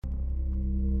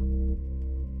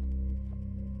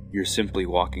You're simply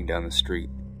walking down the street.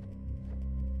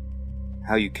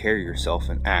 How you carry yourself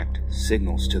and act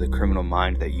signals to the criminal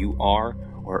mind that you are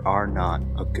or are not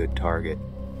a good target.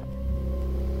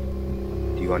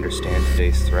 Do you understand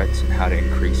today's threats and how to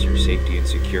increase your safety and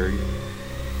security?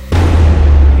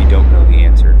 If you don't know the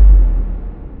answer,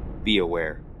 be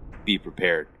aware, be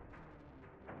prepared.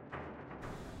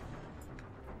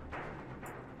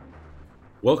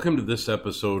 Welcome to this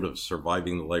episode of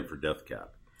Surviving the Life or Death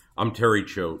Cap. I'm Terry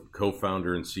Choate,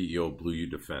 co-founder and CEO of Blue U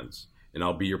Defense, and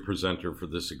I'll be your presenter for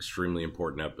this extremely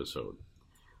important episode.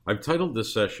 I've titled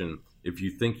this session, If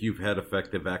You Think You've Had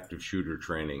Effective Active Shooter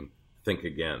Training, Think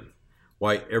Again.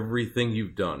 Why Everything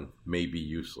You've Done May Be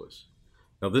Useless.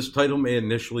 Now, this title may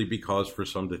initially be cause for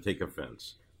some to take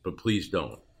offense, but please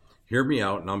don't. Hear me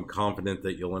out, and I'm confident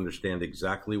that you'll understand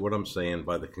exactly what I'm saying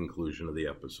by the conclusion of the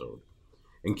episode.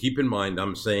 And keep in mind,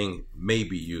 I'm saying may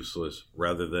be useless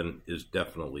rather than is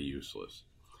definitely useless.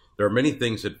 There are many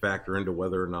things that factor into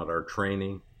whether or not our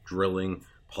training, drilling,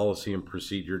 policy and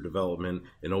procedure development,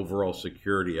 and overall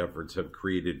security efforts have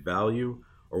created value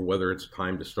or whether it's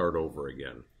time to start over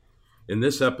again. In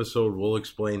this episode, we'll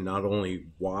explain not only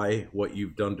why what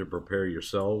you've done to prepare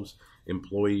yourselves,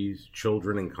 employees,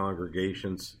 children, and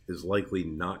congregations is likely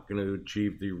not going to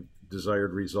achieve the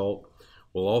desired result.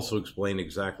 We'll also explain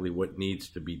exactly what needs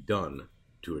to be done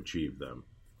to achieve them.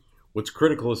 What's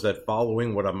critical is that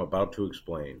following what I'm about to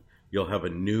explain, you'll have a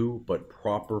new but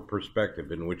proper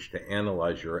perspective in which to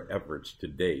analyze your efforts to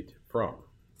date from.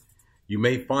 You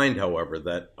may find, however,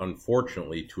 that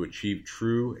unfortunately to achieve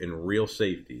true and real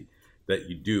safety, that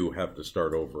you do have to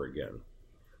start over again.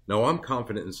 Now, I'm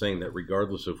confident in saying that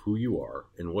regardless of who you are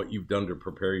and what you've done to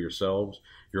prepare yourselves,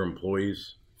 your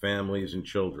employees, families, and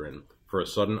children for a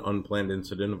sudden unplanned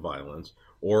incident of violence,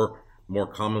 or more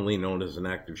commonly known as an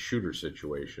active shooter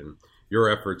situation, your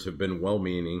efforts have been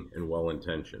well-meaning and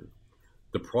well-intentioned.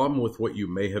 The problem with what you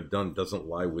may have done doesn't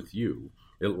lie with you.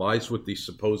 It lies with the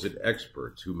supposed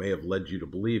experts who may have led you to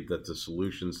believe that the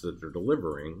solutions that they're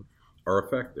delivering are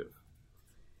effective.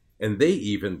 And they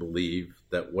even believe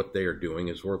that what they are doing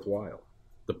is worthwhile.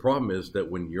 The problem is that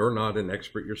when you're not an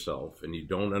expert yourself and you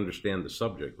don't understand the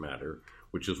subject matter,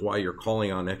 which is why you're calling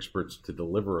on experts to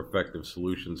deliver effective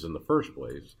solutions in the first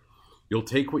place, you'll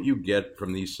take what you get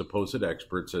from these supposed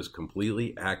experts as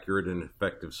completely accurate and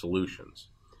effective solutions,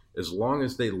 as long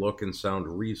as they look and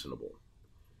sound reasonable.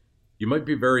 You might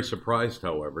be very surprised,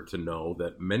 however, to know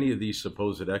that many of these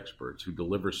supposed experts who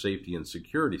deliver safety and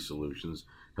security solutions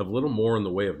have little more in the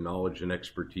way of knowledge and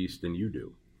expertise than you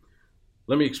do.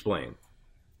 Let me explain.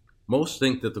 Most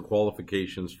think that the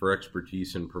qualifications for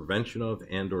expertise in prevention of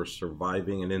and or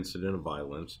surviving an incident of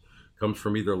violence comes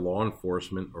from either law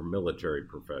enforcement or military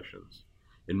professions.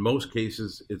 In most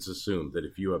cases, it's assumed that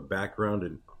if you have background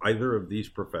in either of these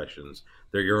professions,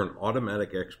 that you're an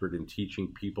automatic expert in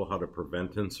teaching people how to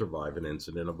prevent and survive an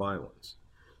incident of violence.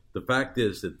 The fact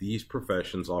is that these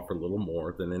professions offer little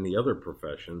more than any other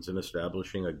professions in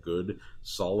establishing a good,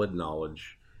 solid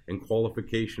knowledge and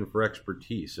qualification for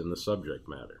expertise in the subject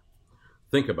matter.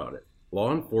 Think about it.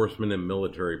 Law enforcement and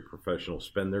military professionals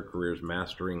spend their careers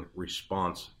mastering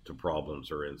response to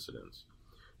problems or incidents.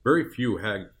 Very few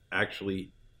have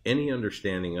actually any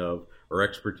understanding of or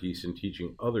expertise in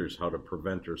teaching others how to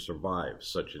prevent or survive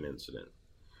such an incident.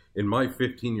 In my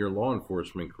 15-year law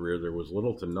enforcement career, there was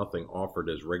little to nothing offered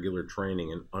as regular training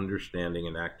in understanding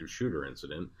an active shooter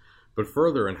incident, but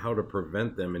further in how to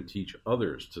prevent them and teach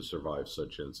others to survive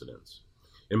such incidents.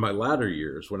 In my latter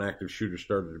years, when active shooters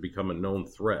started to become a known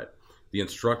threat, the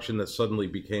instruction that suddenly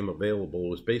became available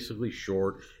was basically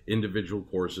short, individual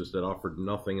courses that offered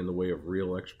nothing in the way of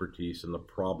real expertise in the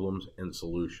problems and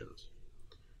solutions.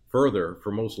 Further,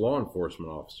 for most law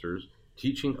enforcement officers,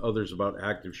 teaching others about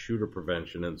active shooter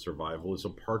prevention and survival is a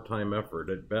part-time effort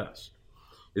at best.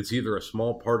 It's either a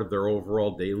small part of their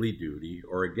overall daily duty,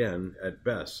 or again, at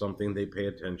best, something they pay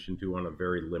attention to on a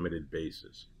very limited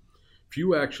basis.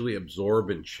 Few actually absorb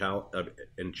and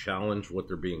challenge what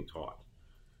they're being taught.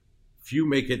 Few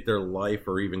make it their life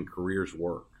or even career's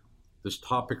work. This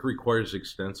topic requires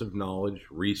extensive knowledge,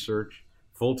 research,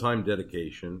 full-time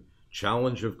dedication,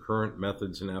 challenge of current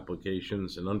methods and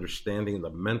applications, and understanding the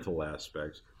mental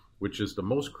aspects, which is the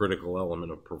most critical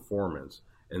element of performance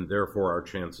and therefore our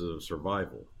chances of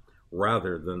survival,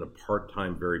 rather than a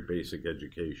part-time, very basic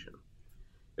education.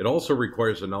 It also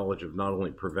requires a knowledge of not only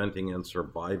preventing and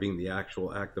surviving the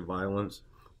actual act of violence,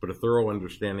 but a thorough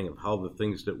understanding of how the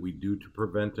things that we do to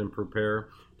prevent and prepare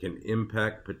can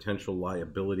impact potential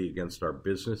liability against our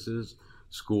businesses,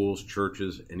 schools,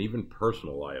 churches, and even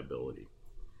personal liability.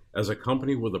 As a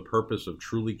company with a purpose of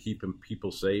truly keeping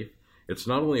people safe, it's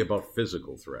not only about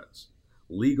physical threats.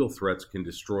 legal threats can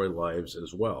destroy lives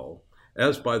as well,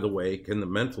 as, by the way, can the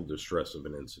mental distress of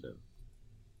an incident.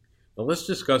 Now let's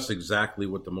discuss exactly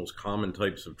what the most common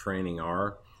types of training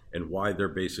are and why they're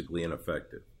basically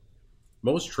ineffective.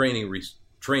 Most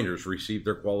trainers receive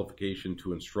their qualification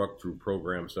to instruct through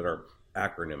programs that are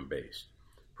acronym-based.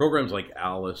 Programs like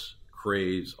ALICE,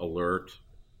 CRAZE, ALERT,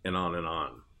 and on and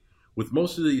on. With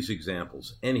most of these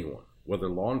examples, anyone, whether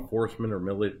law enforcement or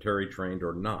military trained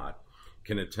or not,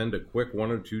 can attend a quick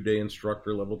 1 or 2 day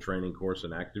instructor level training course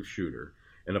in active shooter,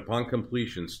 and upon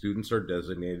completion, students are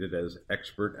designated as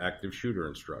expert active shooter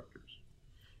instructors.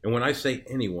 And when I say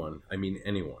anyone, I mean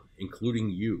anyone, including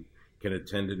you, can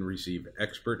attend and receive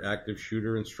expert active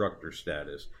shooter instructor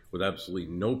status with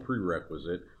absolutely no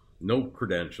prerequisite, no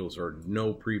credentials, or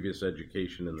no previous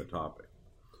education in the topic.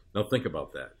 Now think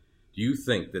about that. Do you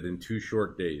think that in 2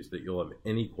 short days that you'll have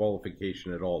any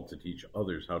qualification at all to teach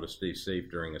others how to stay safe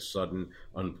during a sudden,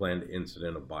 unplanned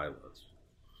incident of violence?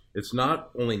 It's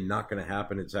not only not going to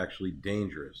happen, it's actually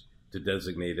dangerous to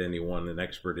designate anyone an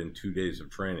expert in 2 days of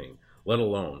training, let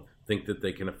alone think that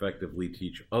they can effectively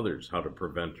teach others how to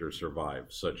prevent or survive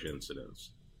such incidents.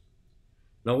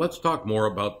 Now let's talk more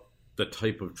about the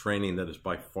type of training that is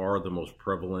by far the most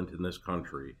prevalent in this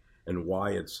country and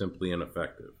why it's simply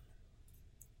ineffective.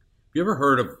 Have you ever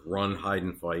heard of run, hide,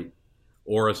 and fight?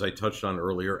 Or, as I touched on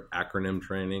earlier, acronym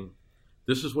training?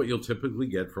 This is what you'll typically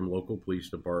get from local police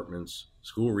departments,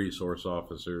 school resource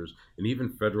officers, and even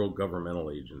federal governmental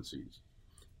agencies.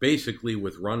 Basically,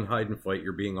 with run, hide, and fight,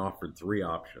 you're being offered 3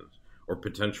 options, or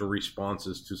potential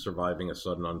responses to surviving a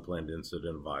sudden unplanned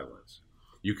incident of violence.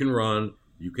 You can run,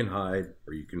 you can hide,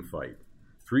 or you can fight.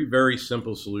 3 very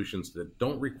simple solutions that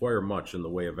don't require much in the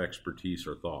way of expertise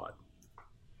or thought.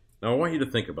 Now I want you to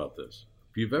think about this.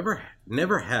 If you've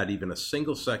never had even a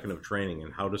single second of training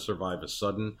in how to survive a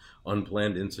sudden,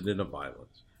 unplanned incident of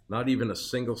violence, not even a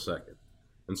single second,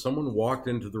 and someone walked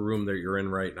into the room that you're in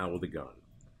right now with a gun,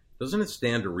 doesn't it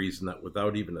stand to reason that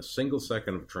without even a single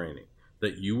second of training,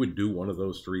 that you would do one of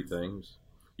those 3 things?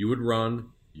 You would run,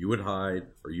 you would hide,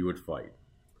 or you would fight.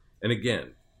 And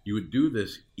again, you would do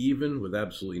this even with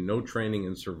absolutely no training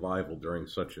in survival during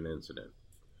such an incident.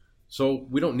 So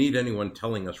we don't need anyone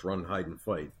telling us run, hide, and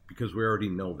fight because we already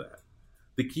know that.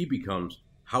 The key becomes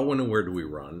how, when, and where do we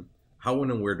run, how, when,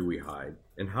 and where do we hide,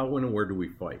 and how, when, and where do we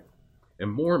fight?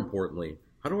 And more importantly,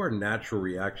 how do our natural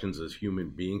reactions as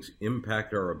human beings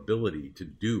impact our ability to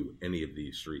do any of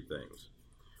these 3 things?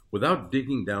 Without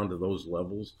digging down to those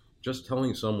levels, just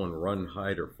telling someone run,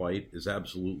 hide, or fight is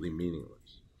absolutely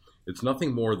meaningless. It's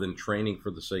nothing more than training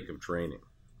for the sake of training.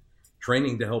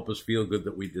 Training to help us feel good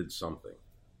that we did something.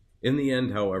 In the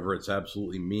end, however, it's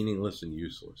absolutely meaningless and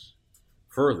useless.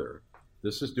 Further,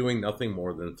 this is doing nothing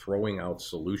more than throwing out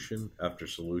solution after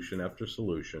solution after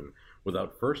solution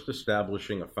without first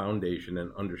establishing a foundation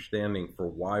and understanding for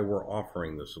why we're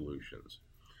offering the solutions.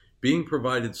 Being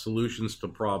provided solutions to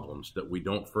problems that we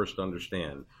don't first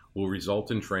understand will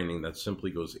result in training that simply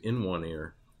goes in one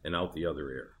ear and out the other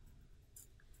ear.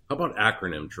 How about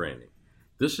acronym training?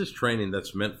 This is training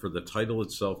that's meant for the title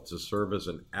itself to serve as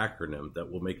an acronym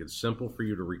that will make it simple for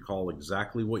you to recall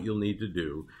exactly what you'll need to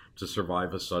do to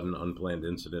survive a sudden unplanned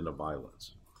incident of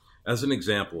violence. As an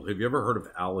example, have you ever heard of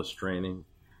ALICE training?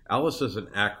 ALICE is an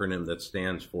acronym that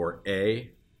stands for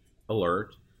A,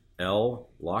 alert, L,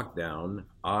 lockdown,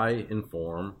 I,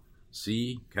 inform,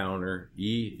 C, counter,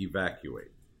 E,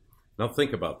 evacuate. Now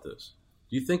think about this.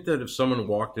 Do you think that if someone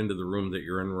walked into the room that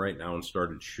you're in right now and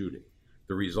started shooting,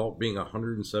 the result being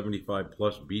 175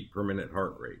 plus beat per minute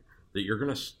heart rate, that you're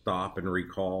going to stop and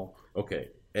recall, okay,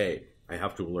 A, I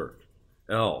have to alert.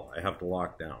 L, I have to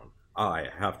lock down. I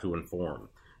have to inform,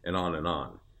 and on and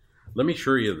on. Let me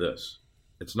assure you this,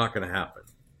 it's not going to happen.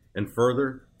 And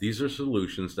further, these are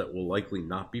solutions that will likely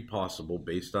not be possible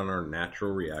based on our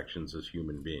natural reactions as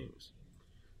human beings.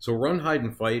 So run, hide,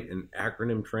 and fight and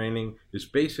acronym training is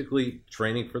basically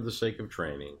training for the sake of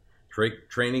training,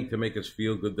 training to make us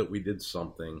feel good that we did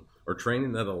something, or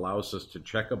training that allows us to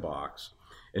check a box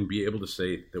and be able to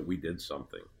say that we did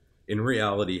something. In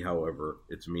reality, however,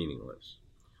 it's meaningless.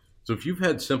 So if you've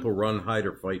had simple run, hide,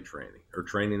 or fight training, or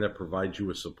training that provides you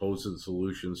with supposed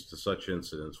solutions to such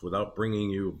incidents without bringing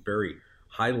you a very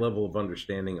high level of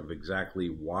understanding of exactly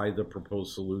why the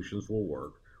proposed solutions will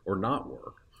work or not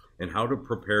work, and how to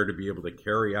prepare to be able to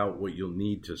carry out what you'll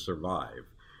need to survive,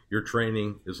 your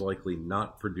training is likely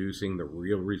not producing the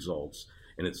real results,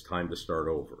 and it's time to start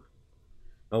over.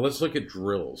 Now let's look at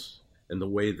drills and the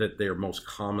way that they are most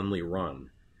commonly run,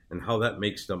 and how that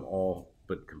makes them all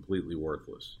but completely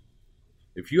worthless.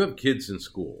 If you have kids in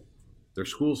school, their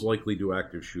schools likely do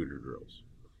active shooter drills.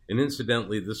 And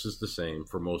incidentally, this is the same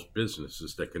for most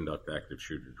businesses that conduct active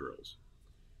shooter drills.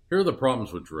 Here are the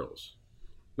problems with drills.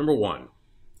 Number one,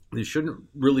 they shouldn't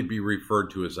really be referred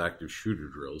to as active shooter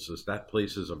drills, as that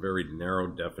places a very narrow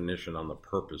definition on the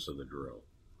purpose of the drill.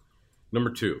 Number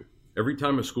two, every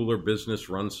time a school or business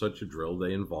runs such a drill,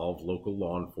 they involve local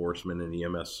law enforcement and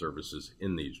EMS services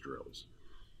in these drills.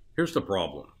 Here's the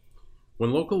problem.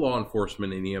 When local law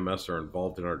enforcement and EMS are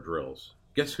involved in our drills,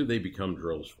 guess who they become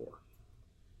drills for?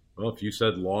 Well, if you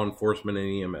said law enforcement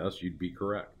and EMS, you'd be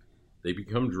correct. They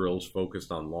become drills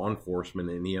focused on law enforcement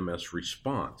and EMS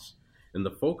response, and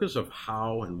the focus of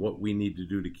how and what we need to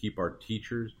do to keep our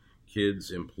teachers,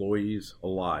 kids, employees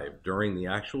alive during the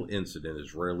actual incident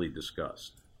is rarely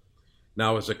discussed.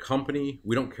 Now, as a company,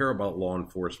 we don't care about law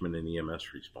enforcement and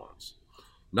EMS response.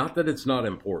 Not that it's not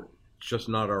important, it's just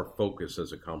not our focus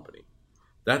as a company.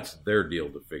 That's their deal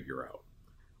to figure out.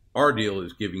 Our deal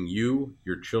is giving you,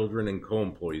 your children, and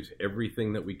co-employees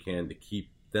everything that we can to keep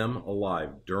them alive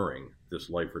during this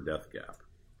life or death gap.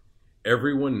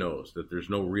 Everyone knows that there's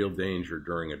no real danger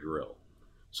during a drill,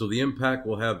 so the impact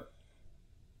will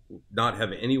not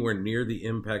have anywhere near the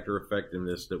impact or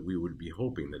effectiveness that we would be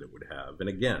hoping that it would have, and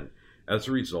again, as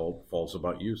a result, falls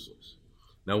about useless.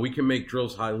 Now, we can make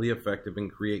drills highly effective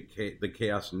and create the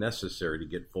chaos necessary to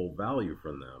get full value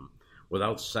from them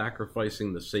without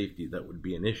sacrificing the safety that would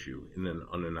be an issue in an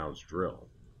unannounced drill.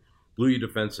 Blue U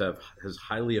Defense has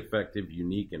highly effective,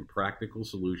 unique, and practical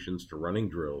solutions to running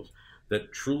drills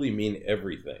that truly mean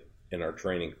everything in our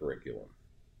training curriculum.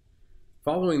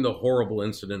 Following the horrible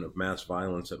incident of mass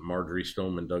violence at Marjory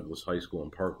Stoneman Douglas High School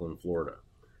in Parkland, Florida,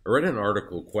 I read an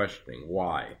article questioning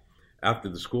why, after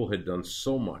the school had done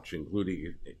so much,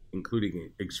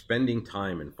 including expending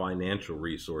time and financial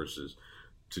resources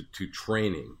to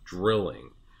training,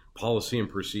 drilling, policy and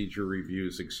procedure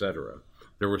reviews, etc.,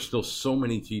 there were still so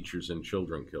many teachers and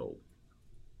children killed.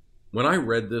 When I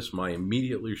read this, my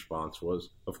immediate response was,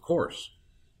 of course,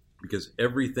 because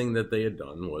everything that they had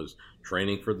done was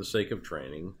training for the sake of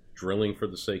training, drilling for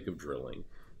the sake of drilling,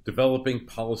 developing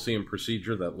policy and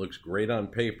procedure that looks great on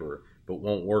paper but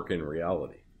won't work in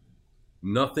reality.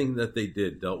 Nothing that they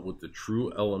did dealt with the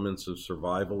true elements of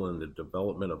survival and the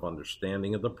development of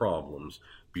understanding of the problems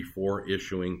before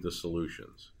issuing the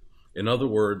solutions. In other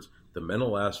words, the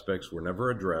mental aspects were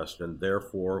never addressed, and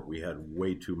therefore we had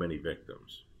way too many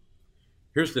victims.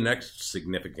 Here's the next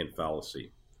significant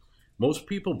fallacy. Most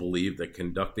people believe that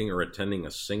conducting or attending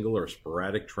a single or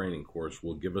sporadic training course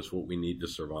will give us what we need to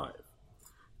survive.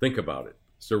 Think about it.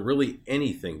 Is there really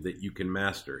anything that you can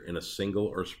master in a single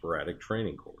or sporadic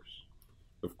training course?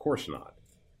 Of course not.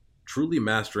 Truly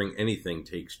mastering anything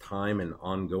takes time and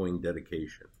ongoing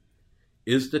dedication.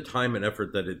 Is the time and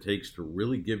effort that it takes to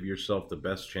really give yourself the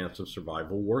best chance of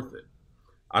survival worth it?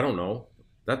 I don't know.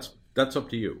 That's up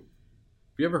to you.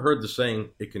 Have you ever heard the saying,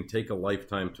 it can take a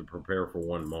lifetime to prepare for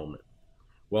one moment?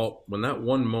 Well, when that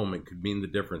one moment could mean the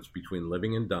difference between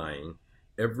living and dying,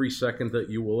 every second that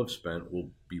you will have spent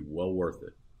will be well worth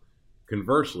it.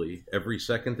 Conversely, every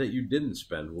second that you didn't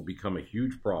spend will become a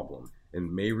huge problem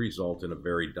and may result in a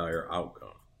very dire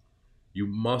outcome. You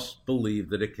must believe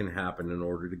that it can happen in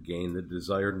order to gain the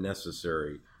desire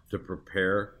necessary to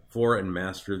prepare for and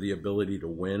master the ability to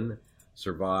win,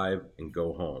 survive, and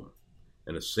go home.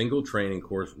 And a single training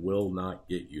course will not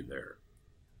get you there.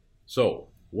 So,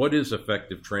 what is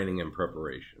effective training and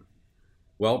preparation?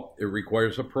 Well, it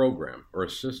requires a program or a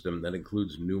system that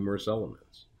includes numerous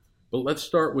elements. But let's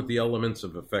start with the elements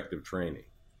of effective training,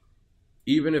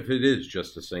 even if it is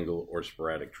just a single or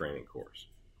sporadic training course.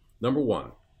 Number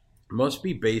one, it must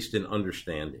be based in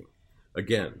understanding.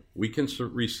 Again, we can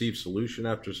receive solution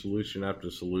after solution after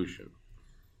solution.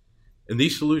 And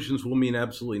these solutions will mean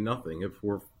absolutely nothing if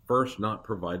we're first not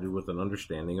provided with an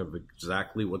understanding of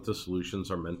exactly what the solutions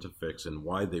are meant to fix and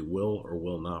why they will or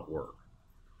will not work.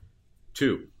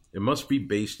 Two, it must be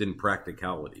based in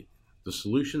practicality. The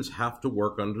solutions have to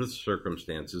work under the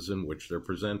circumstances in which they're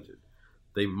presented.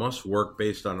 They must work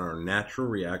based on our natural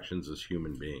reactions as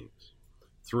human beings.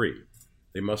 Three,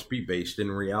 they must be based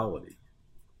in reality.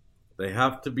 They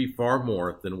have to be far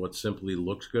more than what simply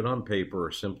looks good on paper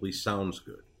or simply sounds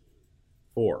good.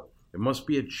 Four, it must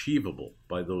be achievable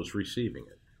by those receiving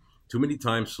it. Too many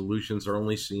times solutions are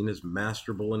only seen as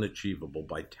masterable and achievable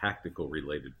by tactical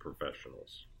related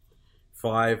professionals.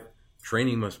 Five,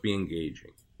 training must be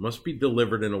engaging. Must be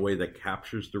delivered in a way that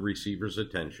captures the receiver's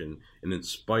attention and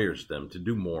inspires them to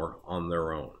do more on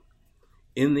their own.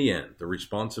 In the end, the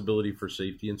responsibility for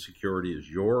safety and security is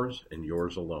yours and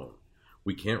yours alone.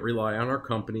 We can't rely on our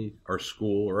company, our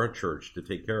school, or our church to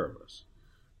take care of us.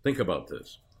 Think about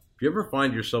this. If you ever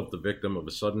find yourself the victim of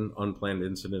a sudden, unplanned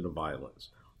incident of violence,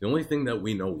 The only thing that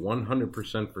we know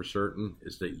 100% for certain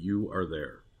is that you are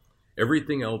there.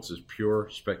 Everything else is pure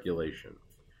speculation.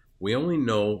 We only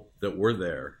know that we're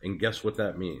there, and guess what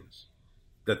that means?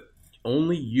 That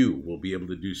only you will be able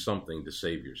to do something to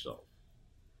save yourself.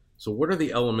 So what are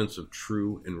the elements of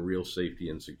true and real safety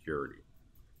and security?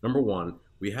 Number one,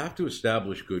 we have to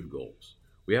establish good goals.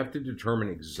 We have to determine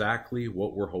exactly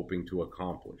what we're hoping to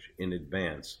accomplish in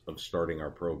advance of starting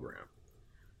our program.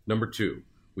 Number two,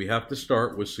 we have to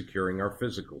start with securing our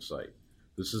physical site.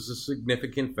 This is a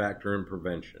significant factor in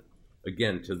prevention,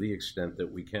 again, to the extent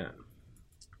that we can.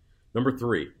 Number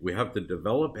three, we have to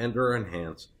develop and or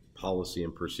enhance policy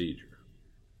and procedure.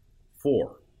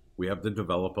 4, we have to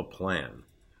develop a plan.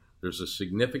 There's a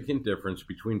significant difference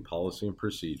between policy and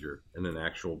procedure and an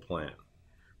actual plan.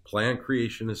 Plan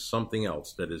creation is something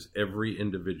else that is every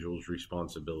individual's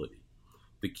responsibility.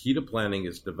 The key to planning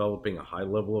is developing a high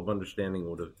level of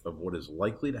understanding of what is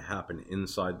likely to happen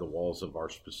inside the walls of our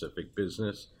specific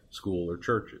business, school, or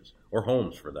churches, or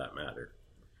homes for that matter.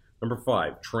 Number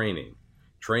 5, training.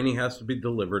 Training has to be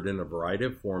delivered in a variety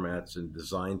of formats and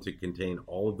designed to contain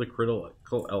all of the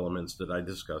critical elements that I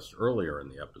discussed earlier in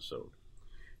the episode.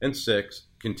 And 6,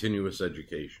 continuous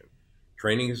education.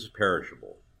 Training is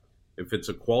perishable. If it's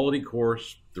a quality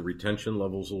course, the retention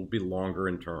levels will be longer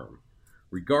in term.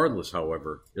 Regardless,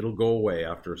 however, it'll go away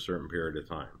after a certain period of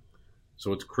time.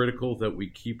 So it's critical that we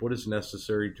keep what is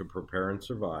necessary to prepare and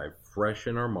survive fresh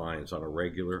in our minds on a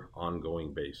regular,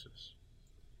 ongoing basis.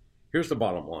 Here's the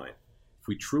bottom line. If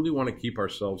we truly want to keep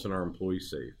ourselves and our employees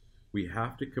safe, we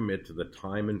have to commit to the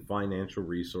time and financial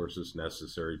resources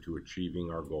necessary to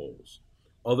achieving our goals.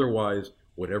 Otherwise,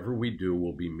 whatever we do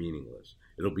will be meaningless.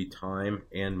 It'll be time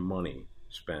and money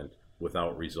spent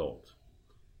without result.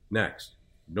 Next,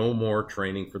 no more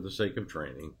training for the sake of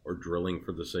training, or drilling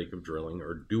for the sake of drilling,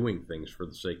 or doing things for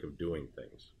the sake of doing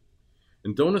things.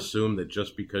 And don't assume that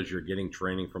just because you're getting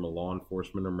training from a law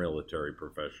enforcement or military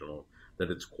professional, that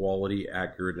it's quality,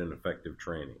 accurate, and effective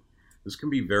training. This can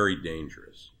be very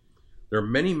dangerous. There are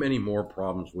many, many more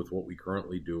problems with what we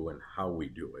currently do and how we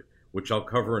do it, which I'll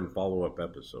cover in follow-up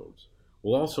episodes.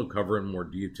 We'll also cover in more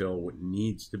detail what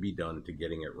needs to be done to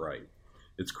getting it right.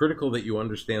 It's critical that you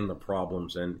understand the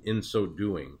problems, and in so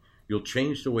doing, you'll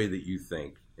change the way that you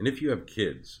think. And if you have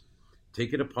kids,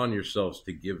 take it upon yourselves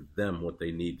to give them what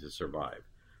they need to survive.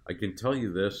 I can tell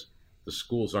you this, the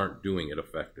schools aren't doing it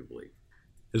effectively.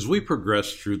 As we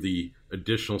progress through the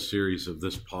additional series of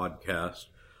this podcast,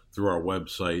 through our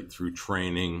website, through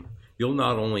training, you'll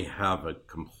not only have a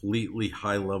completely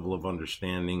high level of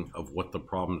understanding of what the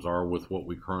problems are with what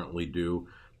we currently do,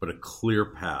 but a clear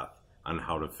path on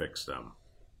how to fix them.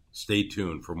 Stay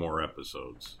tuned for more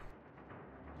episodes.